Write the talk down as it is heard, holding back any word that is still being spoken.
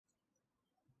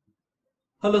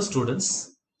Hello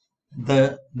students,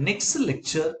 the next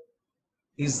lecture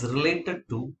is related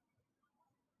to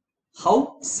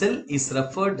how cell is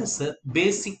referred as a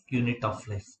basic unit of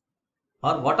life,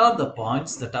 or what are the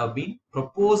points that have been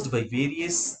proposed by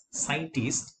various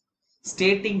scientists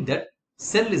stating that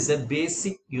cell is a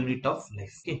basic unit of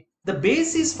life. Okay. The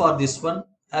basis for this one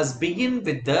has begin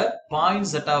with the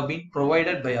points that have been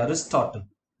provided by Aristotle,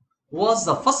 who was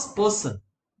the first person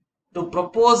to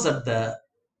propose that the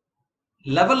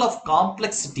level of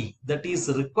complexity that is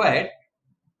required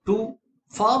to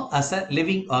form as a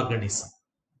living organism.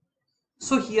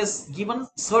 So he has given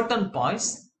certain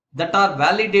points that are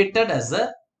validated as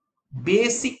a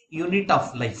basic unit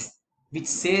of life, which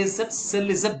says that cell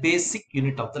is a basic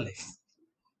unit of the life.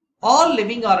 All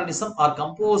living organisms are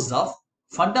composed of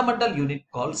fundamental unit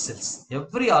called cells.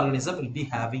 Every organism will be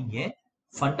having a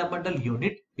fundamental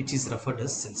unit which is referred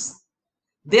as cells.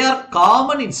 They are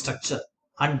common in structure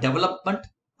and development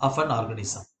of an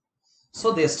organism.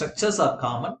 So their structures are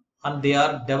common and they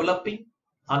are developing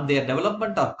and their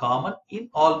development are common in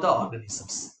all the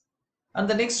organisms. And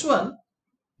the next one,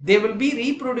 they will be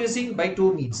reproducing by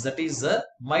two means, that is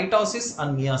mitosis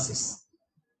and meiosis.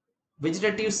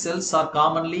 Vegetative cells are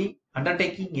commonly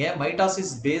undertaking a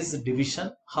mitosis based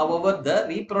division. However, the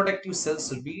reproductive cells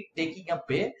will be taking up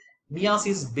a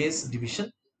meiosis based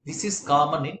division. This is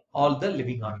common in all the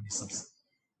living organisms.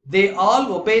 They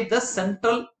all obey the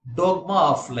central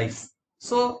dogma of life.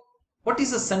 So, what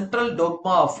is the central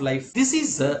dogma of life? This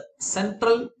is the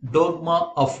central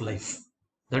dogma of life.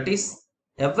 That is,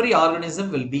 every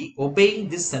organism will be obeying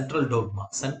this central dogma.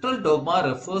 Central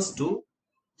dogma refers to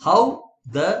how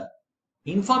the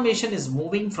information is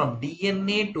moving from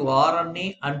DNA to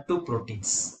RNA and to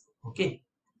proteins. Okay.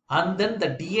 And then the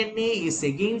DNA is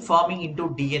again forming into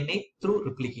DNA through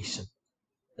replication.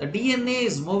 The DNA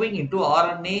is moving into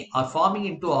RNA or forming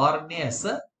into RNA as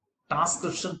a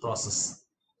transcription process.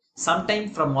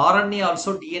 Sometimes from RNA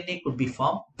also DNA could be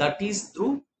formed. That is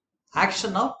through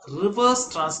action of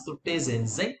reverse transcriptase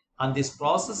enzyme, and this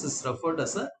process is referred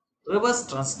as a reverse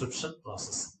transcription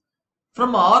process.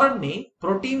 From RNA,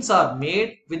 proteins are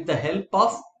made with the help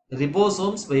of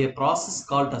ribosomes by a process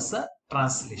called as a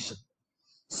translation.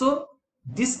 So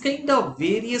this kind of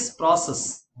various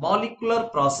process, molecular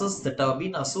process that have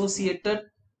been associated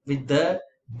with the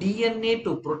DNA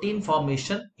to protein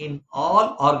formation in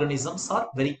all organisms are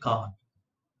very common.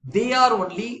 They are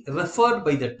only referred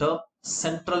by the term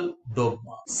central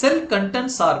dogma. Cell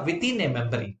contents are within a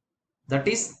membrane. That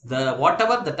is, the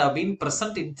whatever that have been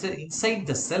present inside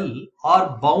the cell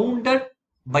are bounded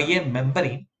by a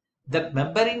membrane. That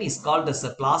membrane is called as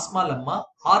a plasma lemma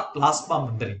or plasma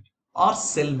membrane or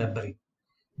cell membrane.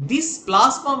 This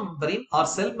plasma membrane or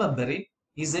cell membrane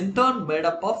is in turn made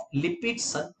up of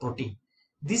lipids and protein.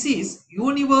 This is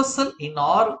universal in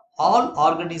all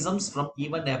organisms, from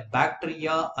even a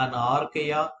bacteria, an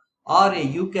archaea, or a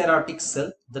eukaryotic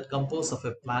cell that compose of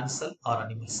a plant cell or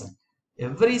animal cell.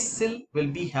 Every cell will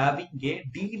be having a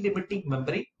delimiting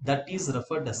membrane that is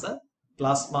referred as a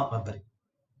plasma membrane.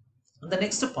 And the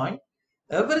next point,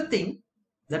 everything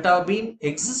that have been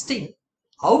existing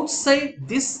outside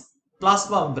this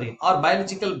plasma membrane or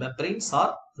biological membranes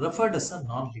are referred as a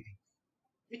non-living.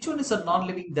 Which one is a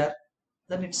non-living there?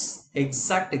 Then its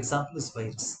exact example is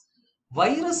virus.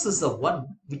 Virus is the one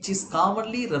which is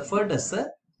commonly referred as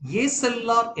a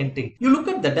acellular entity. You look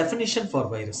at the definition for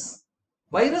virus.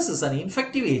 Virus is an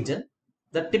infective agent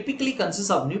that typically consists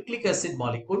of nucleic acid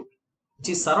molecule which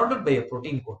is surrounded by a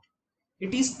protein coat.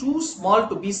 It is too small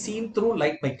to be seen through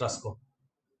light microscope.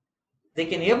 They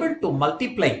can able to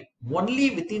multiply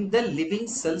only within the living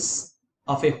cells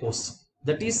of a host.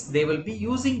 That is, they will be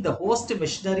using the host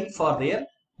machinery for their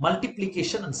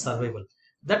multiplication and survival.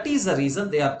 That is the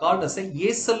reason they are called as a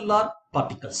acellular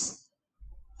particles.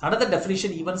 Another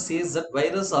definition even says that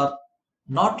viruses are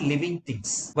not living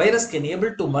things. Virus can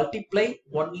able to multiply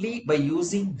only by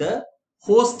using the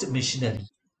host machinery.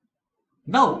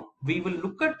 Now we will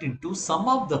look at into some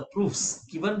of the proofs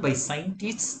given by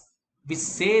scientists which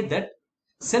say that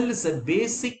cell is a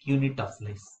basic unit of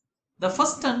life. The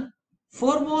first and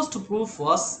foremost proof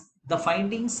was the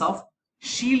findings of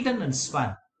Sheldon and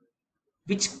Swan,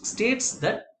 which states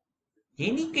that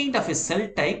any kind of a cell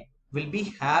type will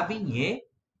be having a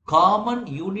common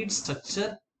unit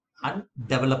structure and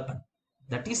development.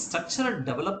 That is, structure and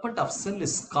development of cell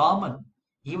is common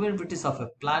even if it is of a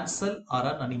plant cell or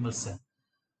an animal cell.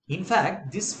 In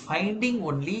fact, this finding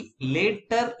only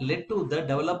later led to the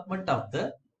development of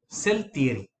the cell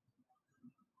theory.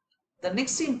 The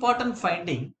next important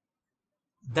finding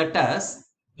that has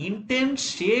in turn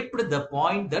shaped the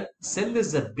point that cell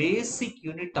is a basic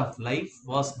unit of life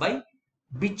was by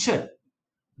Bichard.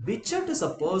 Bichard is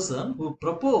a person who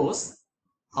proposed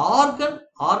organ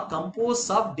are composed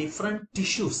of different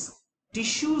tissues.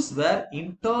 Tissues were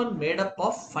in turn made up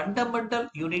of fundamental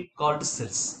unit called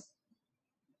cells.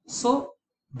 So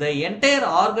the entire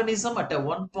organism at a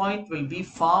one point will be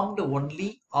formed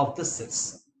only of the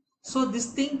cells. So this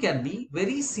thing can be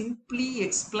very simply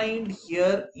explained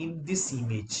here in this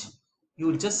image. You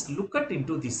will just look at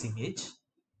into this image.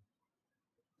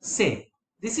 Say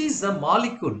this is a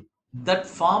molecule that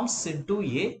forms into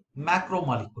a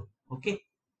macromolecule. Okay.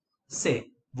 Say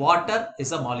water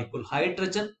is a molecule.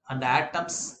 Hydrogen and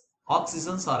atoms,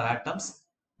 oxygens are atoms.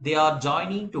 They are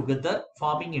joining together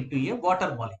forming into a water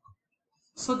molecule.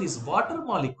 So this water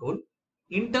molecule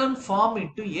in turn form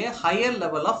into a higher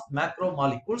level of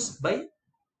macromolecules by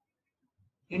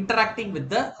interacting with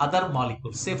the other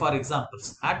molecules. Say for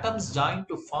examples, atoms join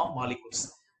to form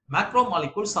molecules.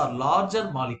 Macromolecules are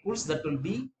larger molecules that will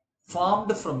be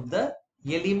formed from the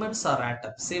elements or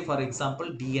atoms. Say for example,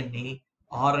 DNA,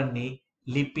 RNA,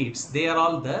 lipids. They are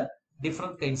all the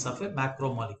different kinds of a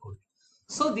macromolecule.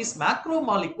 So these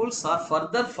macromolecules are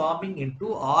further forming into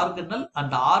organelle,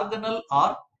 and organelle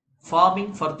are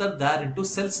forming further there into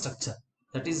cell structure.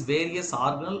 That is, various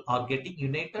organelle are getting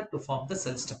united to form the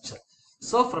cell structure.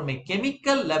 So from a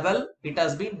chemical level, it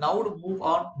has been now to move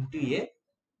on into a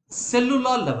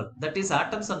cellular level. That is,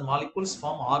 atoms and molecules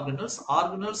form organelles.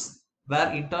 Organelles were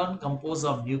in turn composed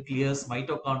of nucleus,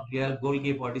 mitochondria,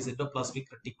 Golgi bodies, endoplasmic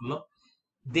reticulum.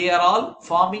 They are all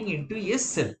forming into a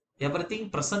cell. Everything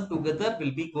present together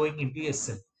will be going into a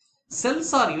cell.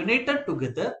 Cells are united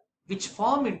together, which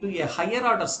form into a higher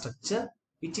order structure,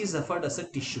 which is referred as a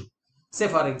tissue. Say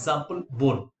for example,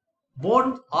 bone.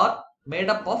 Bone are made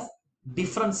up of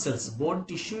different cells. Bone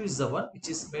tissue is the one which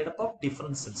is made up of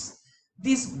different cells.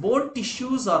 These bone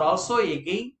tissues are also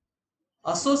again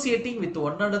associating with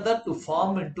one another to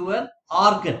form into an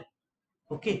organ.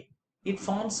 Okay, it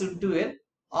forms into an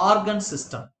organ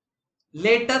system.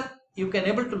 Later, you can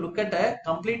able to look at a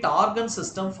complete organ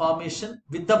system formation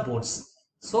with the bones.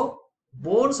 So,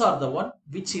 bones are the one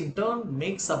which in turn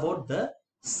makes about the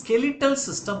skeletal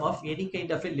system of any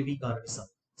kind of a living organism.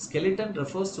 Skeleton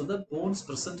refers to the bones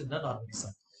present in an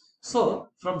organism. So,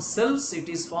 from cells it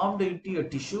is formed into a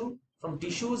tissue. From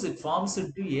tissues it forms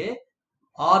into a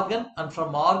organ, and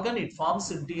from organ it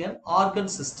forms into an organ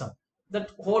system.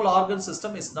 That whole organ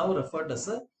system is now referred as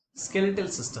a skeletal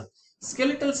system.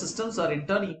 Skeletal systems are in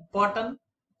turn important,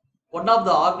 one of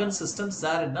the organ systems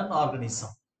there in an organism.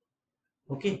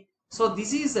 Okay, so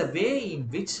this is a way in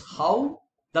which how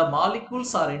the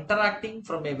molecules are interacting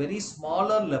from a very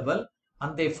smaller level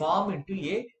and they form into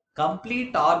a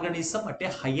complete organism at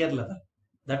a higher level.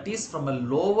 That is, from a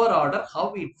lower order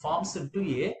how it forms into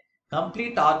a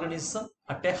complete organism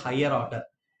at a higher order.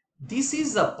 This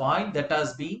is the point that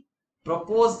has been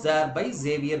proposed there by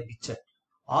Xavier Bichard.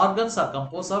 Organs are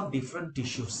composed of different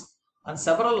tissues, and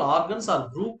several organs are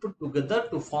grouped together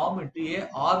to form into a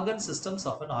organ systems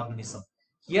of an organism.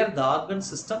 Here the organ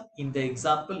system in the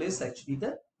example is actually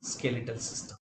the skeletal system.